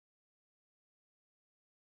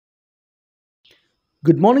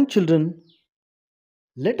Good morning, children.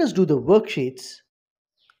 Let us do the worksheets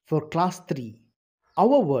for Class 3,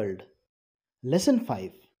 Our World, Lesson 5.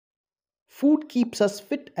 Food keeps us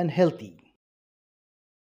fit and healthy.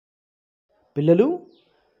 పిల్లలు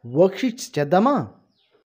worksheets చేద్దామా?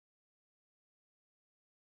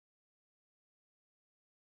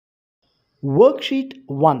 Worksheet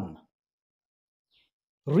 1.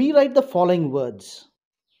 Rewrite the following words.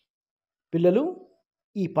 పిల్లలు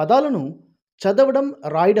ఈ పదాలను చదవడం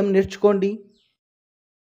రాయడం నేర్చుకోండి.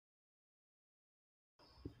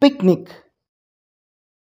 Picnic,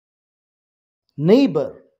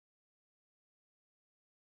 neighbor,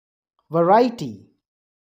 variety,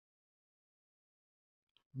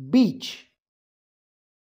 beach,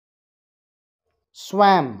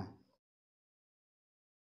 swam,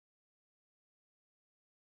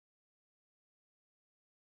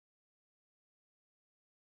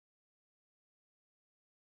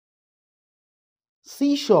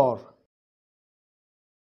 seashore,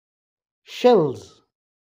 shells,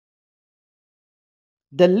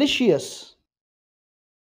 delicious,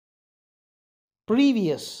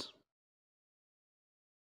 previous,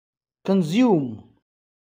 consume,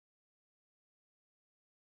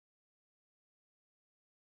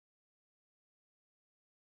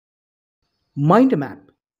 mind map.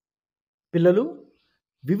 పిల్లలు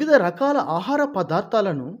వివిధ రకాల ఆహార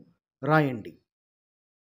పదార్థాలను రాయండి.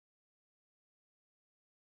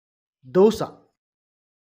 దోస,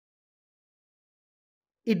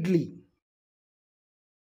 ఇడ్లీ,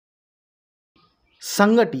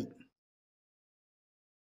 సంగటి,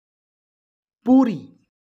 పూరి,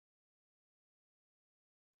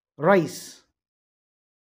 రైస్,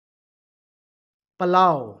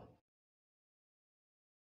 పలావ్,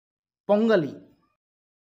 పొంగలి,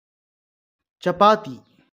 chapati.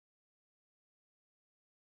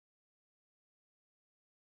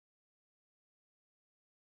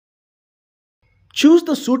 Choose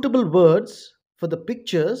the suitable words for the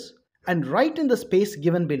pictures and write in the space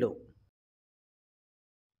given below.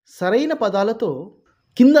 సరైన పదాలతో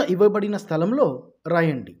కింద ఇవ్వబడిన స్థలంలో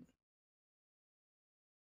రాయండి.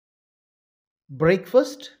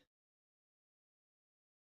 Breakfast,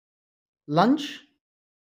 lunch,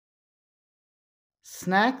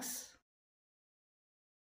 snacks,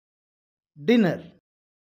 dinner.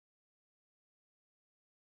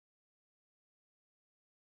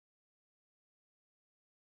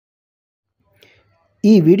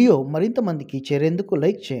 ఈ వీడియో మరింత మందికి చేరేందుకు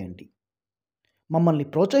లైక్ చేయండి. మమ్మల్ని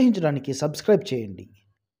ప్రోత్సహించడానికి సబ్స్క్రైబ్ చేయండి.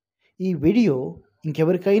 ఈ వీడియో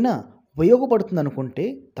ఇంకెవరికైనా ఉపయోగపడుతుందనుకుంటే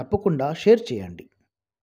తప్పకుండా షేర్ చేయండి.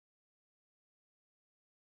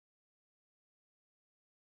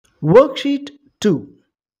 Worksheet 2.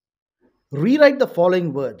 Rewrite the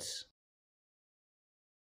following words.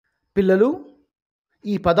 పిల్లలు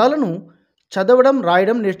ఈ పదాలను చదవడం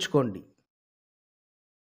రాయడం నేర్చుకోండి.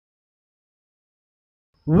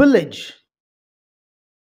 Village,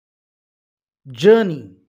 journey,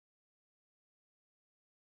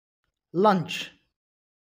 lunch,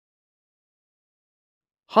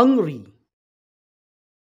 hungry,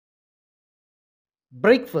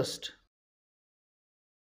 breakfast,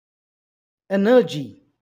 energy,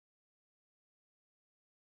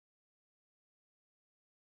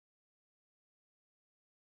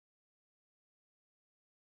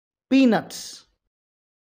 peanuts,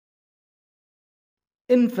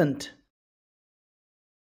 infant,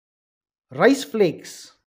 rice flakes,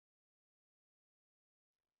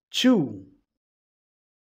 chew,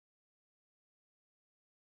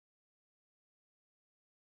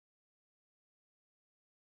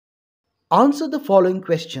 answer the following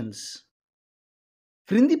questions.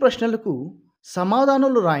 క్రింది ప్రశ్నలకు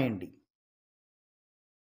సమాధానాలు రాయండి.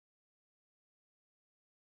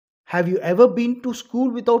 Have you ever been to school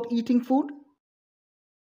without eating food?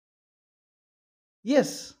 Yes,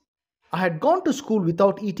 I had gone to school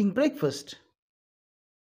without eating breakfast.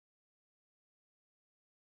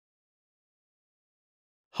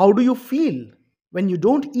 How do you feel when you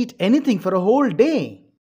don't eat anything for a whole day?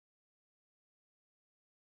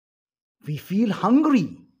 We feel hungry,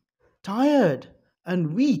 tired,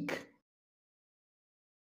 and weak.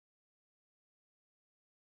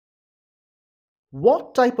 What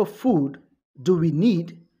type of food do we need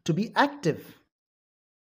to be active?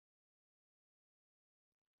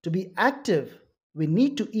 To be active, we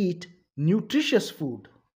need to eat nutritious food.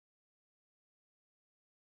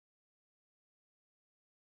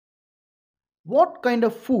 What kind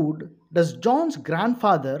of food does John's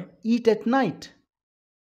grandfather eat at night?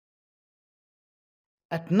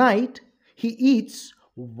 At night, he eats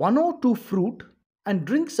one or two fruit and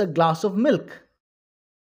drinks a glass of milk.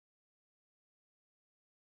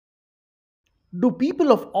 Do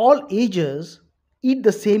people of all ages eat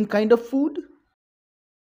the same kind of food?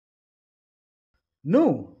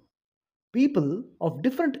 No. People of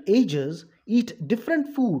different ages eat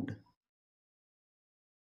different food.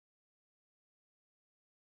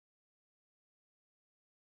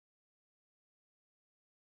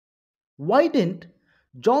 Why didn't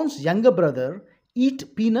John's younger brother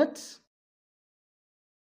eat peanuts?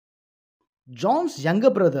 John's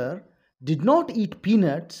younger brother did not eat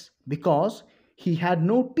peanuts because he had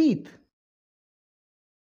no teeth.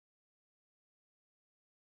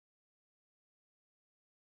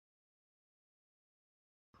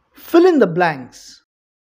 Fill in the blanks.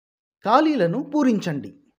 ఖాళీలను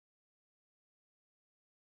పూరించండి.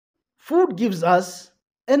 Food gives us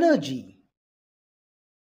energy.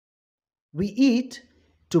 We eat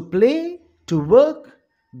to play, to work,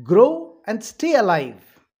 grow, and stay alive.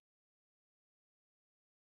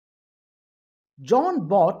 John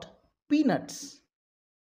bought peanuts.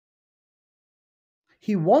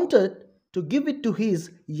 He wanted to give it to his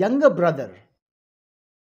younger brother.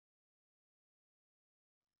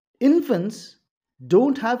 Infants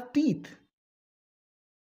don't have teeth.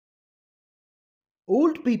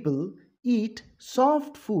 Old people eat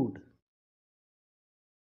soft food.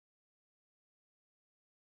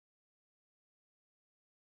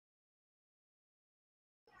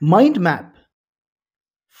 Mind map.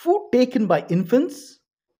 Food taken by infants,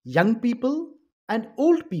 young people, and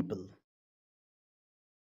old people.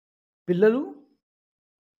 పిల్లలు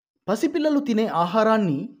పసిపిల్లలు తినే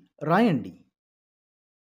ఆహారాన్ని రాయండి.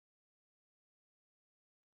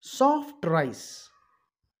 Soft rice,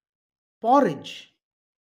 porridge,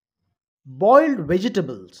 boiled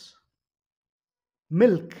vegetables,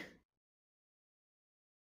 milk.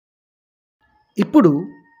 ఇప్పుడు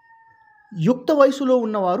యుక్త వయసులో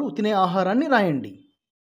ఉన్నవారు తినే ఆహారాన్ని రాయండి.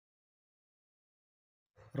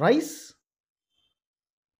 రైస్,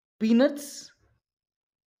 పీనట్స్,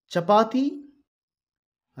 చపాతీ,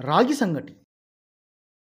 రాగి సంగటి.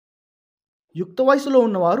 యుక్త వయసులో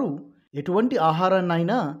ఉన్నవారు ఎటువంటి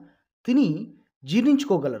ఆహారాన్నైనా తిని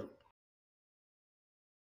జీర్ణించుకోగలరు.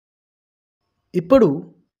 ఇప్పుడు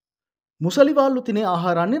ముసలివాళ్ళు తినే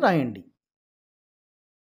ఆహారాన్ని రాయండి.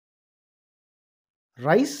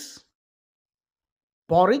 Rice,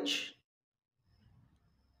 porridge,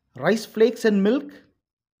 rice flakes and milk,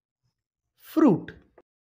 fruit.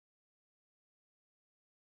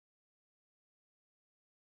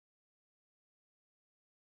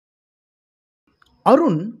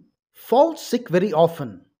 Arun falls sick very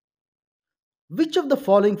often. Which of the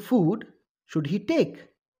following food should he take?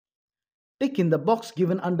 Tick in the box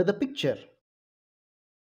given under the picture.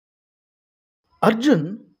 Arjun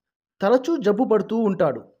తరచూ జబ్బు పడుతూ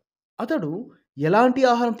ఉంటాడు. అతడు ఎలాంటి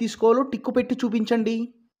ఆహారం తీసుకోవాలో టిక్కు పెట్టి చూపించండి.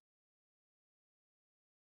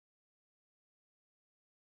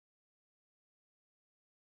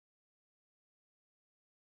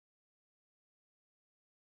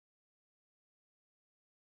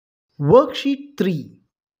 Worksheet 3.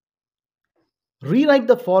 Rewrite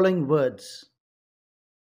the following words.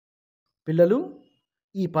 పిల్లలు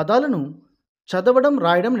ఈ పదాలను చదవడం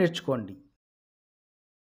రాయడం నేర్చుకోండి.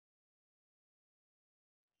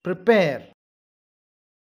 Prepare,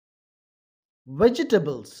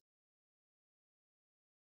 vegetables,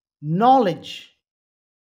 knowledge,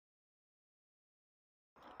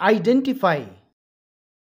 identify,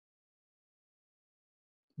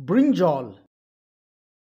 brinjal,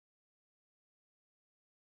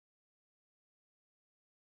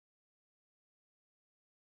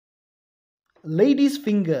 lady's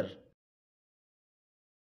finger,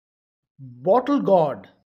 bottle gourd,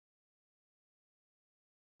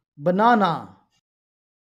 banana,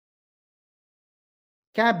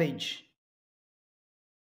 cabbage,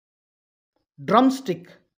 drumstick,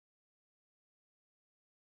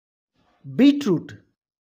 beetroot,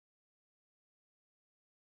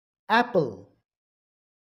 apple,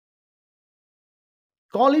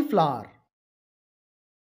 cauliflower.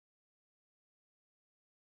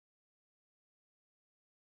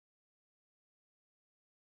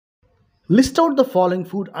 List out the following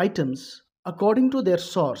food items according to their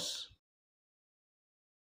source.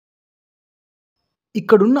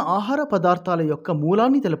 ఇక్కడున్న ఆహార పదార్థాల యొక్క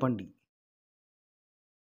మూలాన్ని తెలపండి.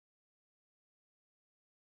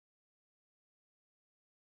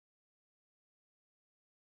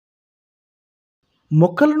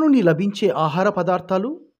 మొక్కల నుండి లభించే ఆహార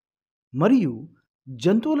పదార్థాలు మరియు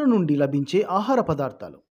జంతువుల నుండి లభించే ఆహార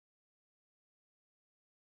పదార్థాలు.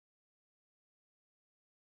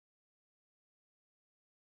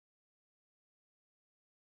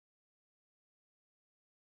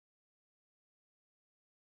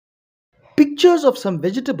 Pictures of some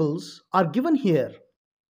vegetables are given here.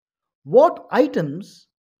 What items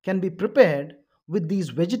can be prepared with these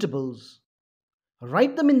vegetables?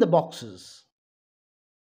 Write them in the boxes.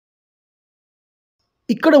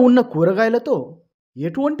 ఇక్కడ ఉన్న కూరగాయలతో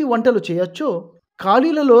ఎటువంటి వంటలు చేయొచ్చో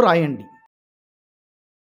ఖాళీలలో రాయండి.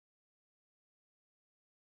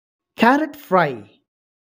 Carrot fry,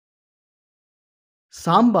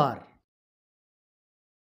 sambar,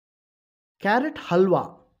 carrot halwa,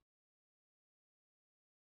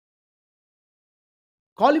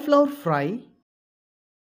 cauliflower fry,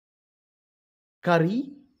 curry,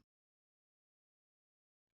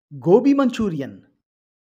 gobi Manchurian,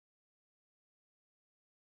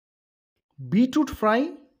 beetroot fry,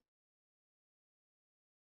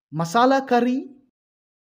 masala curry,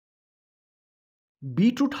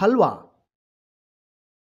 beetroot halwa,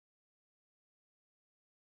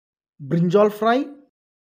 brinjal fry,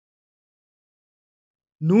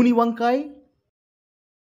 నూని వంకాయ,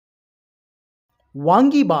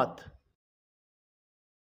 వాంగీబాత్.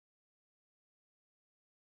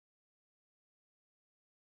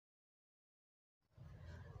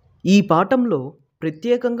 ఈ పాఠంలో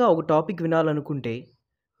ప్రత్యేకంగా ఒక టాపిక్ వినాలనుకుంటే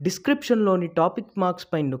డిస్క్రిప్షన్లోని టాపిక్ మార్క్స్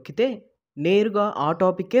పైన నొక్కితే నేరుగా ఆ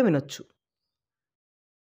టాపిక్కే వినొచ్చు.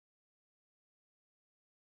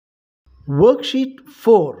 Worksheet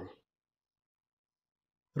 4.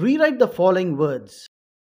 Rewrite the following words.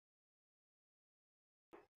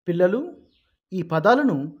 పిల్లలు ఈ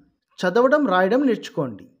పదాలను చదవడం రాయడం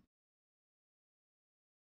నేర్చుకోండి.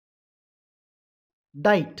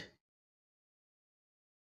 Diet,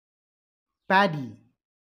 paddy,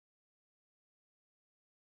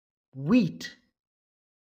 wheat,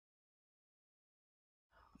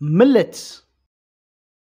 millets,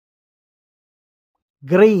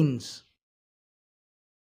 grains,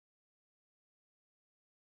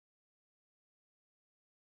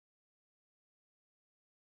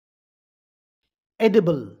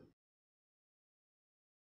 edible,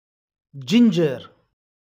 ginger,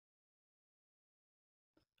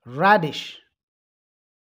 radish,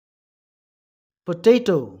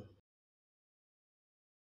 potato,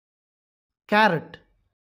 carrot,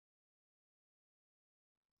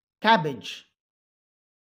 cabbage,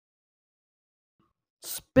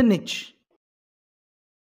 spinach,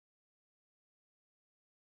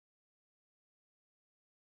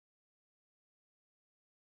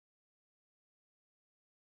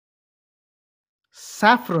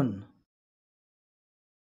 saffron,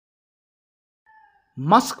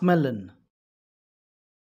 muskmelon,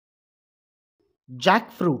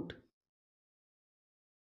 jackfruit,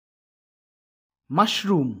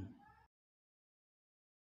 mushroom,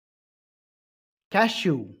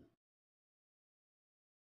 cashew,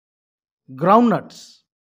 groundnuts,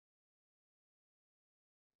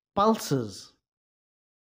 pulses,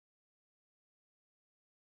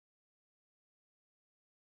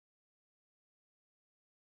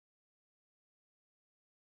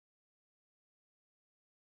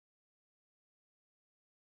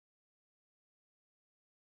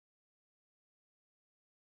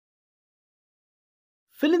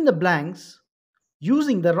 fill in the blanks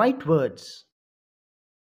using the right words.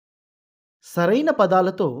 సరైన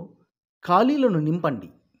పదాలతో ఖాళీలను నింపండి.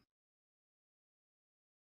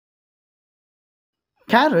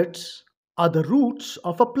 Carrots are the roots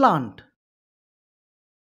of a plant.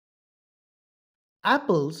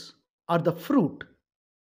 Apples are the fruit.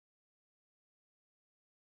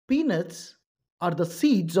 Peanuts are the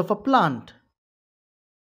seeds of a plant.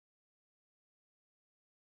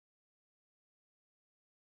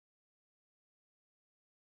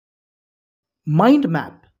 Mind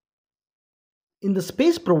map. In the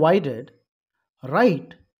space provided,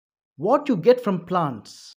 write what you get from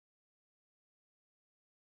plants.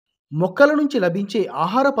 మొక్కల నుంచి లభించే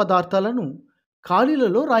ఆహార పదార్థాలను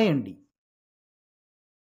ఖాళీలలో రాయండి.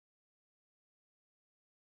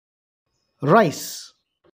 Rice,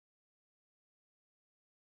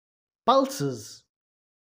 pulses,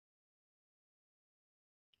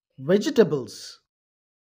 vegetables,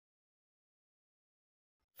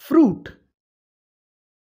 fruit,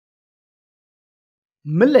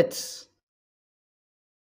 millets,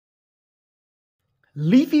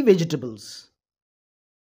 leafy vegetables,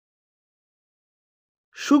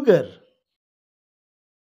 sugar,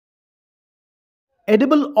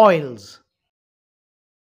 edible oils,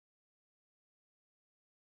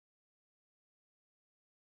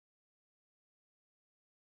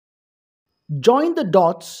 join the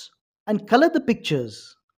dots and color the pictures.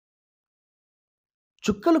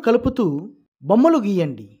 చుక్కలు కలుపుతూ బొమ్మలు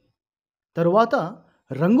గీయండి. తరువాత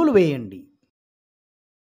రంగులు వేయండి.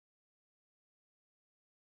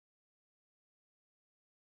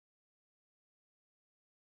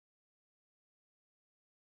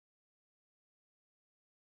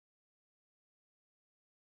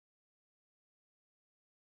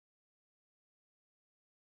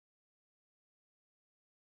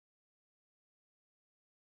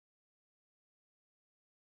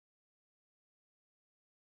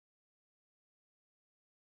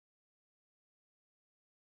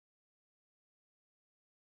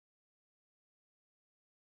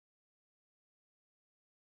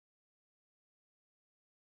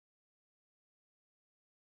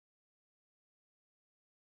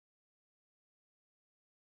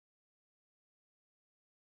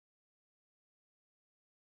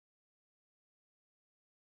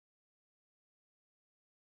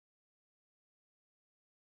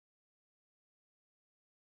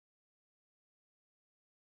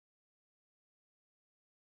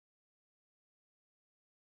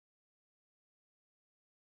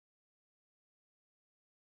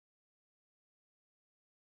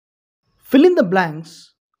 Fill in the blanks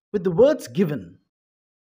with the words given.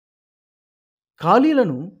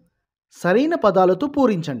 ఖాళీలను సరైన పదాలతో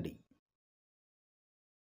పూరించండి.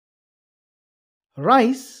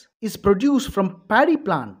 Rice is produced from paddy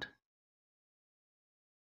plant.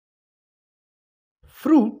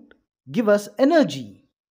 Fruit give us energy.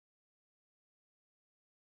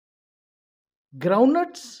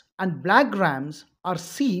 Groundnuts and black grams are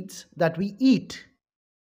seeds that we eat.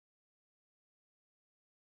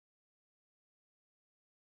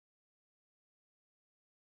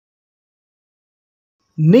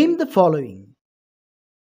 Name the following.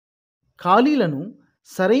 ఖాళీలను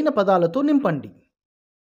సరైన పదాలతో నింపండి.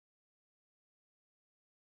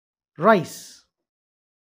 Rice,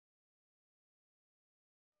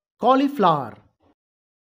 cauliflower,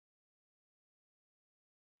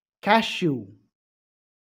 cashew,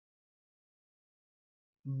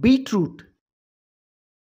 beetroot,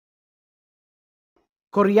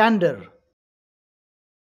 coriander,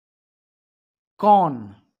 corn,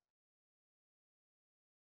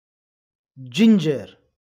 ginger.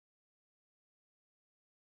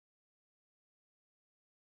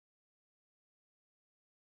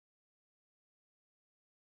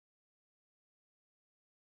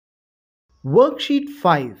 Worksheet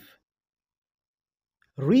 5.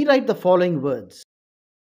 Rewrite the following words.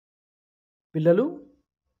 పిల్లలు,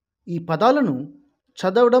 ఈ పదాలను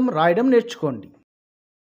చదవడం రాయడం నేర్చుకోండి.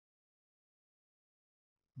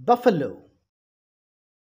 Buffalo,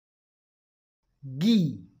 ghee,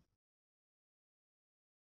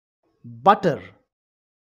 butter,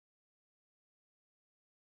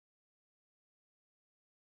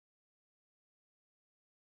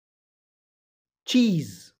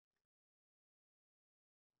 cheese,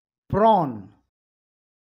 prawn,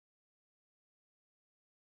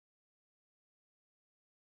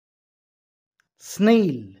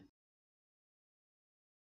 snail,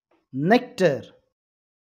 nectar,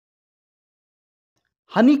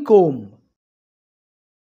 honeycomb,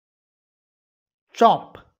 chop,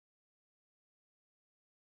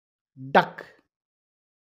 duck.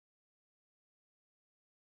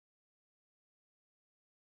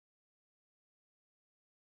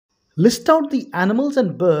 List out the animals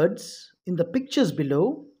and birds in the pictures below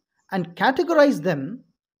and categorize them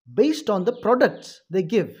based on the products they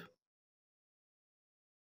give.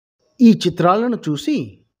 ఈ చిత్రాలను చూసి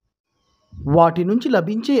వాటి నుంచి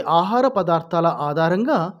లభించే ఆహార పదార్థాల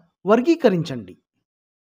ఆధారంగా వర్గీకరించండి.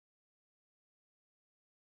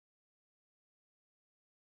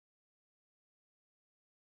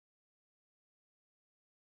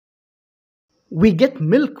 We get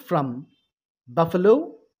milk from buffalo,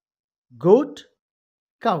 goat,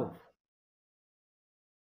 cow.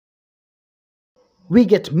 We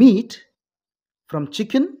get meat from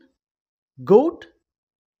chicken, goat,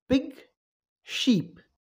 pig, sheep.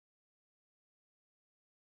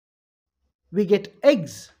 We get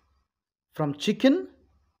eggs from chicken,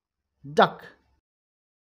 duck.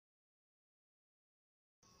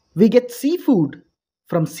 We get seafood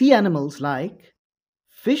from sea animals like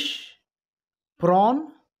fish, prawn,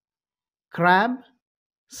 crab,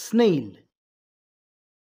 snail.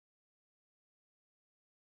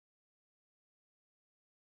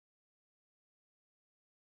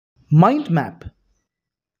 Mind map.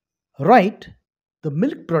 Write the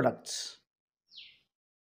milk products.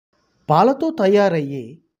 పాలతో తయారయ్యే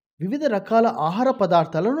వివిధ రకాల ఆహార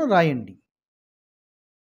పదార్థాలను రాయండి.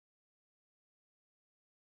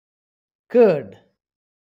 Curd,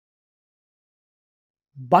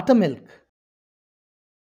 buttermilk,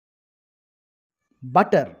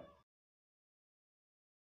 butter,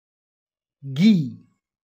 ghee,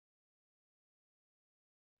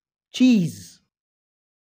 cheese,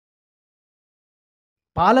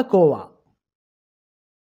 palkova.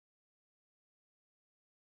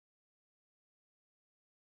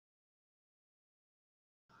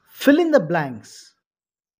 Fill in the blanks.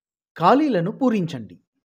 ఖాళీలను పూరించండి.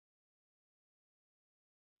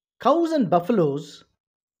 Cows and buffaloes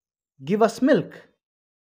give us milk.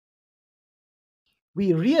 We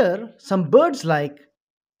rear some birds like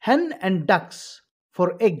hen and ducks for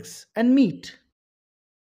eggs and meat.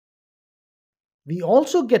 We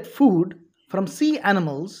also get food from sea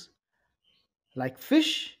animals like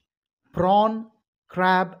fish, prawn,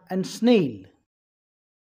 crab, and snail.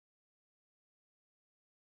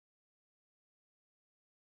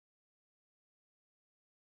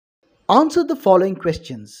 Answer the following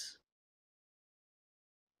questions.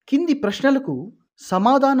 కింది ప్రశ్నలకు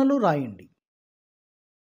సమాధానాలు రాయండి.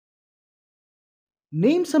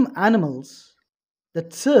 Name some animals that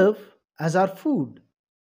serve as our food.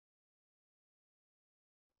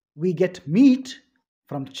 We get meat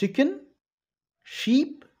from chicken,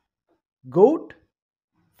 sheep, goat,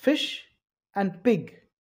 fish, and pig.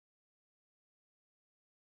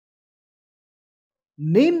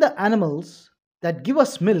 Name the animals that give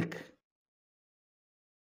us milk.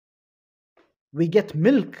 We get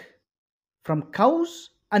milk from cows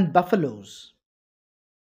and buffaloes.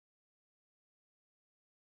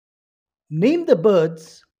 Name the birds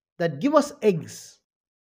that give us eggs.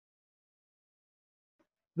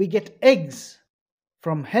 We get eggs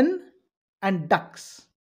from hen and ducks.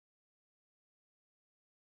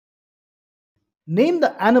 Name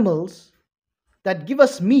the animals that give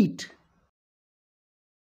us meat.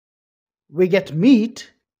 We get meat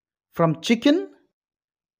from chicken,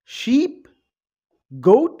 sheep,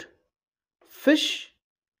 goat, fish,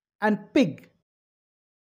 and pig.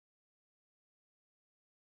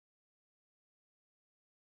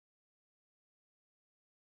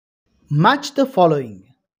 Match the following.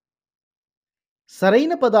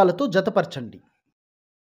 సరైన పదాలతో జతపరచండి.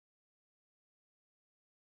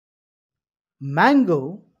 Mango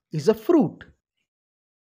is a fruit.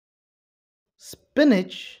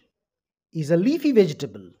 Spinach is a leafy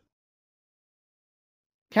vegetable.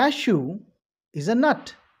 Cashew is a nut.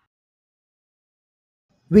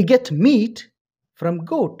 We get meat from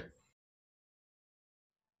goat.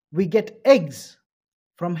 We get eggs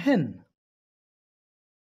from hen.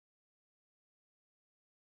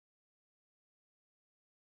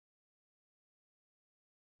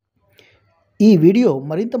 ఈ video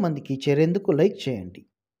మరింత మందికి చేరేందుకు like చేయండి.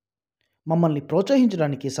 మమ్మల్ని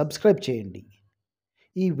ప్రోత్సహించడానికి subscribe చేయండి.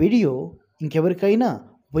 ఈ వీడియో ఇంకెవరికైనా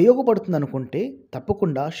ఉపయోగపడుతుందనుకుంటే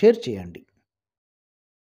తప్పకుండా షేర్ చేయండి.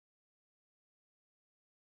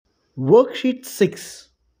 Worksheet 6.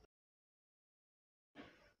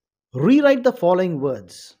 Rewrite the following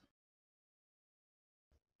words.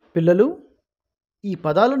 పిల్లలు, ఈ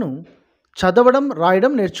పదాలను చదవడం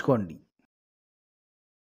రాయడం నేర్చుకోండి.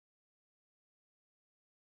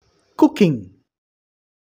 Cooking,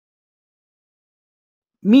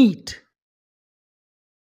 meat,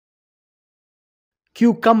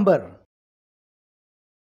 cucumber,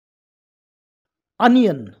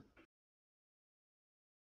 onion,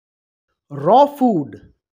 raw food,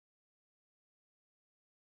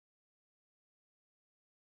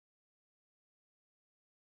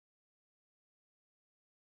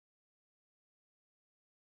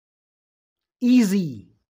 easy,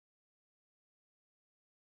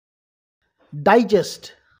 digest,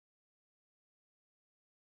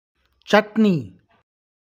 chutney,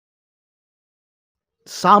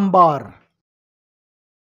 sambar,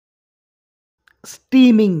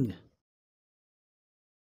 steaming,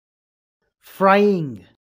 frying,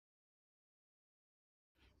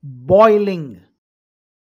 boiling,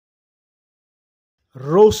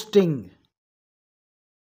 roasting.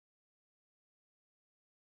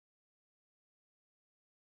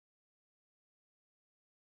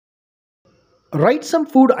 Write some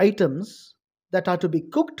food items that are to be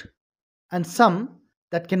cooked and some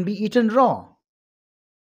that can be eaten raw.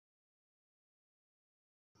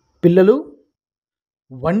 పిల్లలు,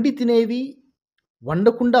 వండి తినేవి,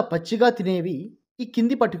 వండకుండా పచ్చిగా తినేవి ఈ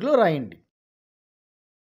కింది పట్టికలో రాయండి.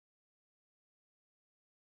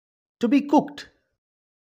 To be cooked: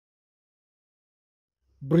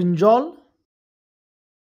 brinjal,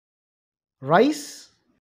 rice,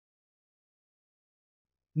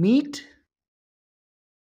 meat,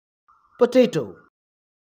 potato.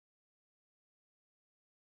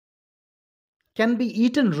 Can be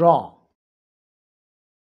eaten raw: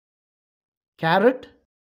 carrot,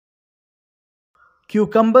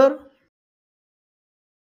 cucumber,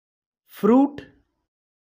 fruit,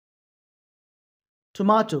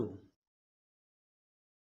 tomato.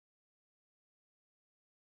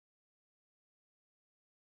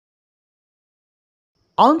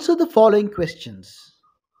 Answer the following questions.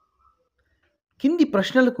 కింది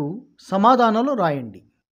ప్రశ్నలకు సమాధానాలు రాయండి.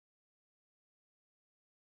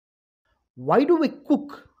 Why do we cook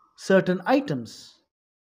certain items?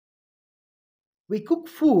 We cook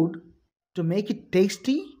food to make it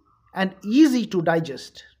tasty and easy to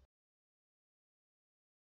digest.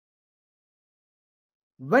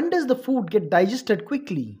 When does the food get digested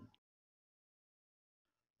quickly?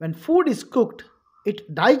 When food is cooked, it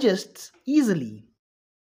digests easily.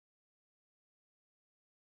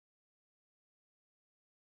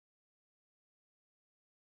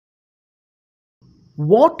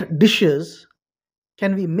 What dishes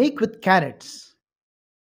can we make with carrots?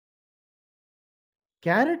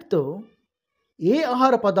 క్యారెట్తో ఏ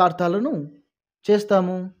ఆహార పదార్థాలను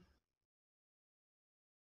చేస్తాము?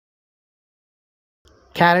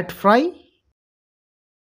 Carrot fry,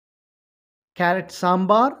 carrot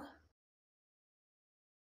sambar,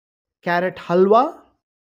 carrot halwa,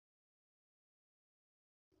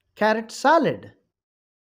 carrot salad.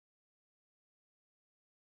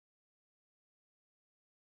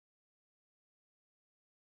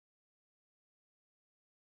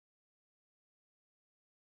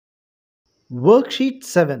 Worksheet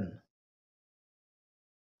 7.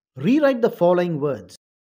 Rewrite the following words.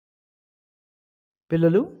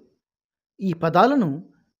 పిల్లలు ఈ పదాలను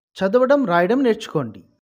చదవడం రాయడం నేర్చుకోండి.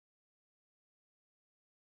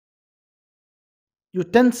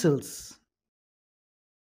 Utensils,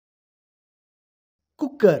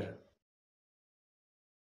 cooker,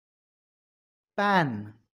 pan,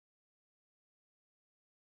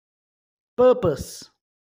 purpose,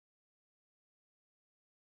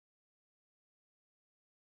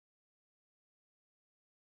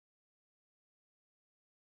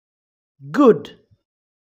 good,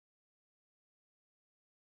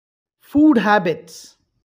 food habits,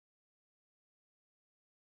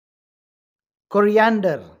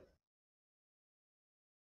 coriander,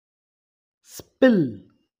 spill,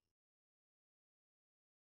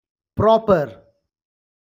 proper,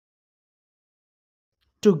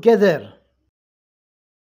 together,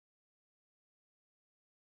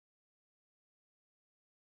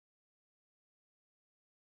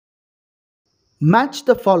 match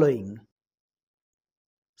the following.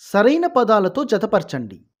 సరైన పదాలతో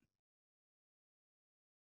జతపరచండి.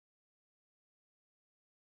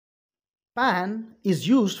 Pan is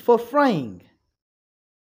used for frying.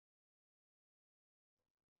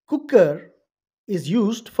 Cooker is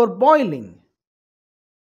used for boiling.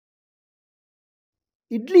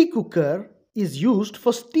 Idli cooker is used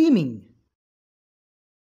for steaming.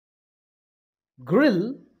 Grill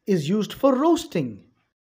is used for roasting.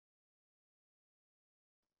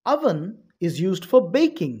 Oven is used for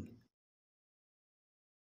baking.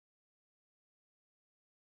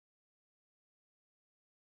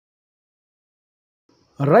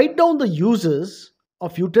 Write down the uses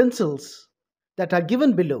of utensils that are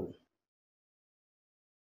given below.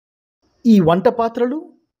 ఈ వంట పాత్రలు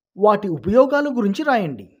వాటి ఉపయోగాల గురించి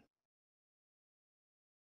రాయండి.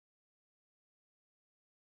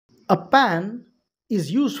 A pan is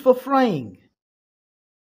used for frying.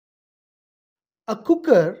 A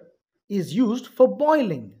cooker is used for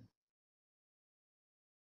boiling.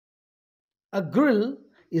 A grill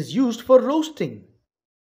is used for roasting.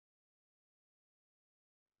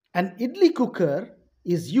 An idli cooker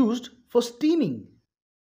is used for steaming.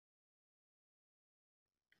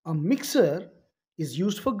 A mixer is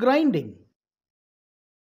used for grinding.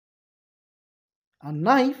 A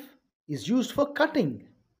knife is used for cutting.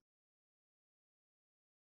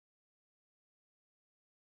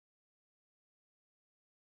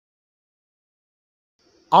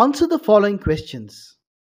 Answer the following questions.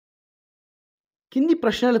 కింది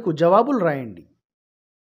ప్రశ్నలకు జవాబులు రాయండి.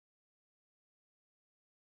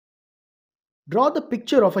 Draw the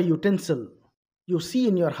picture of a utensil you see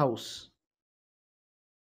in your house.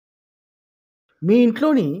 మీ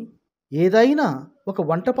ఇంట్లోని ఏదైనా ఒక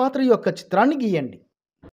వంట పాత్ర యొక్క చిత్రాన్ని గీయండి.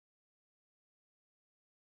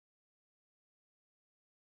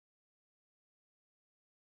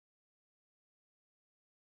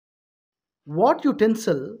 What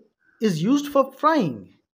utensil is used for frying?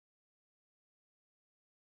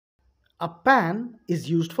 A pan is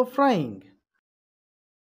used for frying.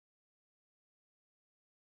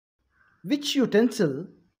 Which utensil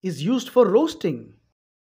is used for roasting?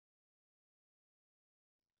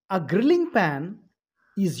 A grilling pan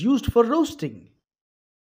is used for roasting.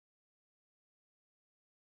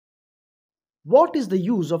 What is the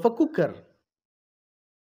use of a cooker?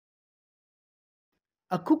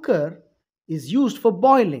 A cooker is used for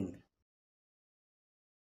boiling.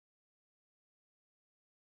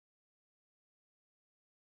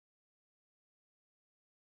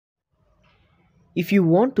 If you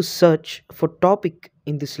want to search for topic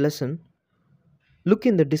in this lesson, look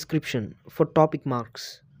in the description for topic marks.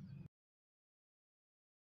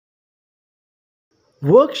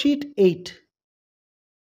 Worksheet 8.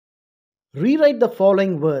 Rewrite the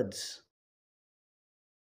following words.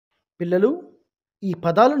 పిల్లలు ఈ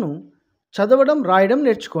పదాలను చదవడం రాయడం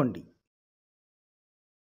నేర్చుకోండి.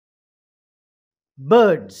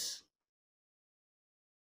 Birds,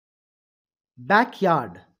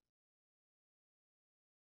 backyard,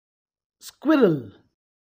 squirrel,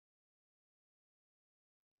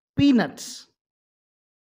 peanuts,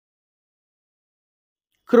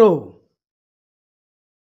 crow,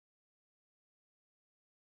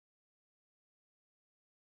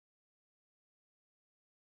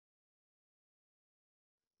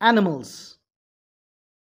 animals,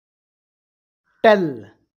 tell,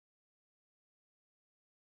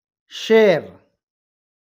 share,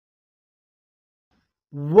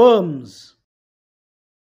 worms,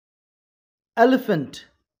 elephant.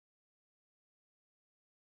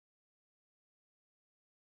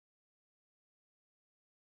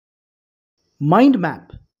 Mind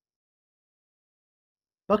map.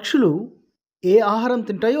 పక్షులు ఏ ఆహారం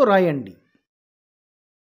తింటాయో రాయండి.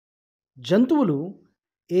 జంతువులు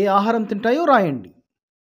ఏ ఆహారం తింటాయో రాయండి.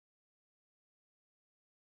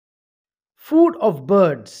 Food of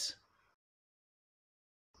birds.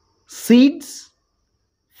 Seeds,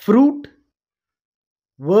 fruit,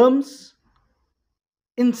 worms,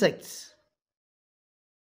 insects.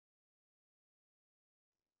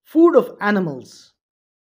 Food of animals.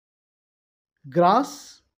 Grass,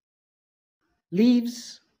 leaves,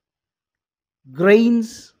 grains,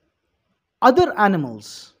 other animals.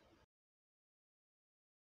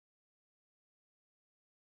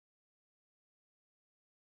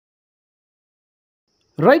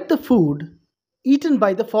 Write the food eaten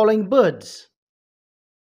by the following birds.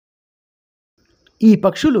 ఈ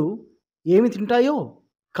పక్షులు ఏమి తింటాయో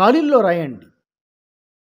ఖాళీల్లో రాయండి.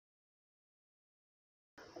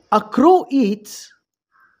 A crow eats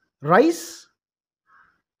rice,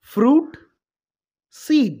 fruit,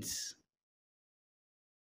 seeds.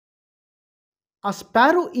 A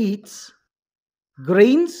sparrow eats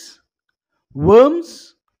grains, worms,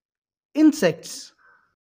 insects.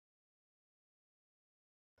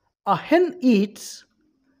 A hen eats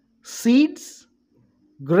seeds,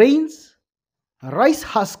 grains, rice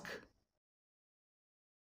husk.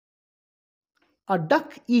 A duck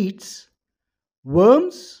eats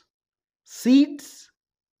worms, seeds,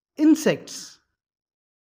 insects.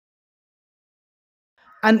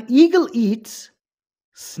 An eagle eats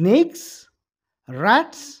snakes,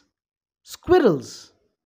 rats, squirrels.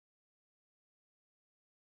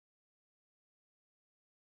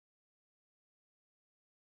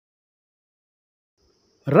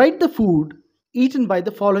 Write the food eaten by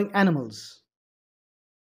the following animals.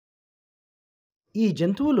 ఈ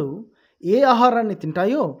జంతువులు ఏ ఆహారాన్ని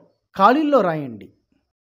తింటాయో ఖాళీల్లో రాయండి.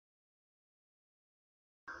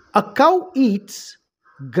 A cow eats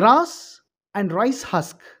grass and rice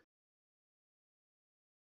husk.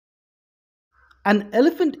 An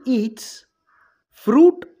elephant eats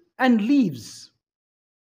fruit and leaves.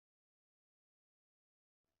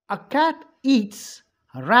 A cat eats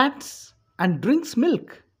rats and drinks milk.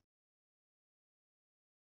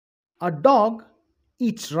 A dog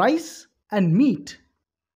eats rice and meat.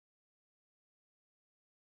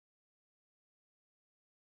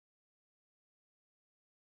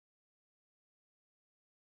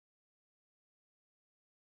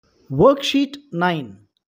 Worksheet 9.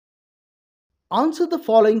 Answer the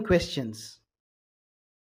following questions.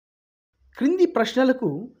 క్రింది ప్రశ్నలకు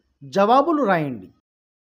జవాబులు రాయండి.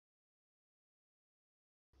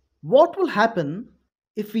 What will happen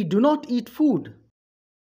if we do not eat food?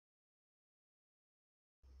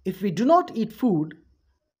 If we do not eat food,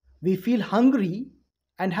 we feel hungry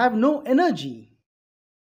and have no energy.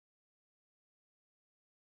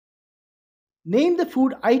 Name the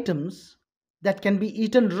food items that can be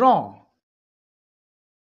eaten raw.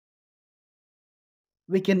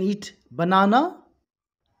 We can eat banana,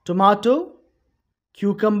 tomato,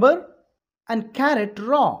 cucumber, and carrot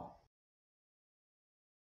raw.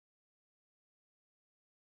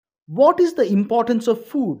 What is the importance of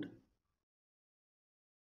food?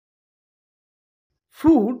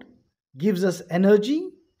 Food gives us energy,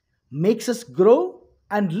 makes us grow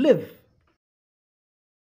and live.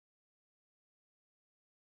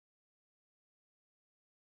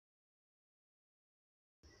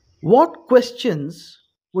 What questions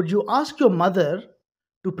would you ask your mother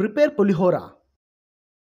to prepare pulihora?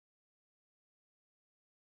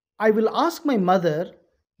 I will ask my mother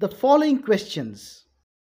the following questions.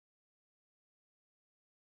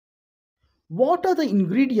 What are the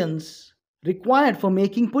ingredients required for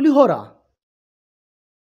making pulihora?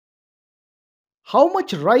 How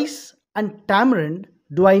much rice and tamarind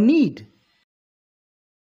do I need?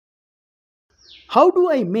 How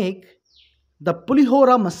do I make the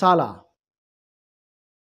pulihora masala?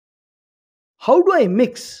 How do I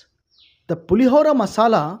mix the pulihora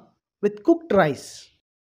masala with cooked rice?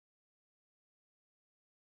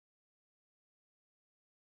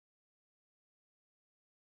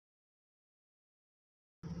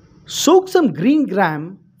 Soak some green gram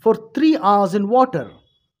for 3 hours in water.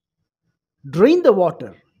 Drain the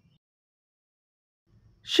water.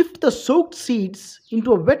 Shift the soaked seeds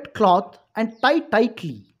into a wet cloth and tie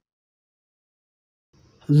tightly.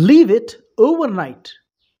 Leave it overnight.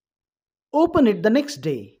 Open it the next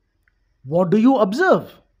day. What do you observe?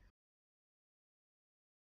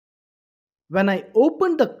 When I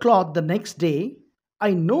opened the cloth the next day,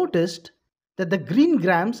 I noticed that the green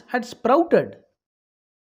grams had sprouted.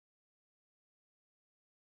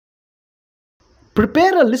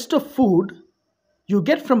 Prepare a list of food you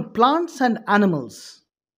get from plants and animals.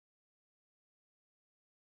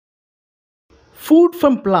 Food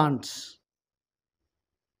from plants: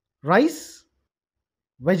 rice,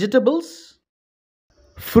 vegetables,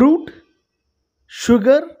 fruit,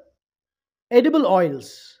 sugar, edible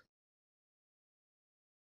oils.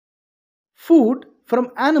 Food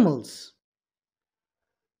from animals: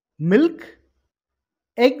 milk,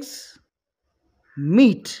 eggs,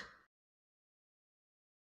 meat.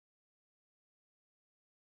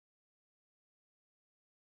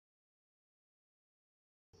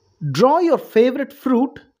 Draw your favorite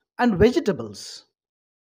fruit and vegetables.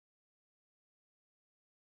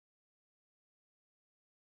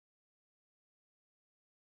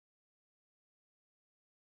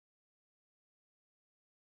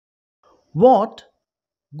 What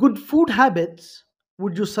good food habits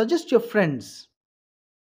would you suggest your friends?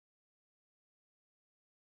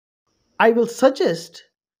 I will suggest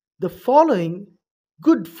the following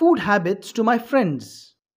good food habits to my friends.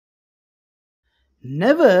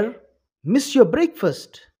 Never miss your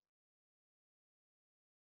breakfast.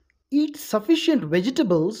 Eat sufficient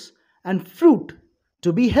vegetables and fruit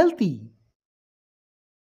to be healthy.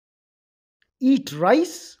 Eat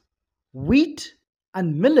rice, wheat,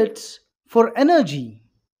 and millets for energy.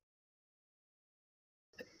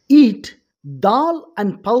 Eat dal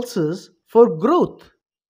and pulses for growth.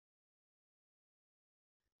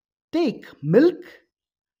 Take milk,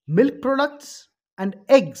 milk products, and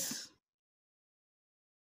eggs.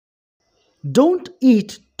 Don't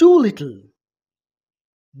eat too little.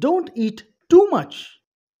 Don't eat too much.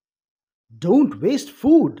 Don't waste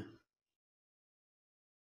food.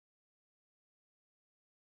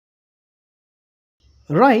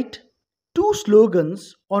 Write two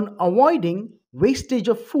slogans on avoiding wastage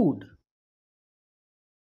of food.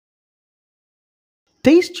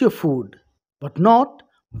 Taste your food, but not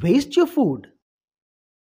waste your food.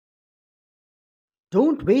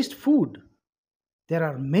 Don't waste food. There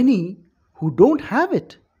are many who don't have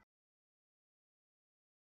it.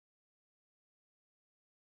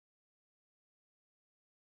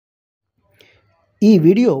 ఈ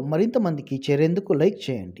video మరింత మందికి చేరేందుకు like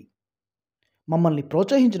చేయండి. మమ్మల్ని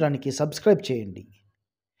ప్రోత్సహించడానికి subscribe చేయండి.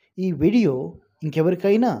 ఈ video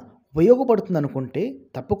ఇంకెవరికైనా ఉపయోగపడుతుందనుకుంటే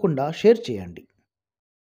తప్పకుండా షేర్ చేయండి.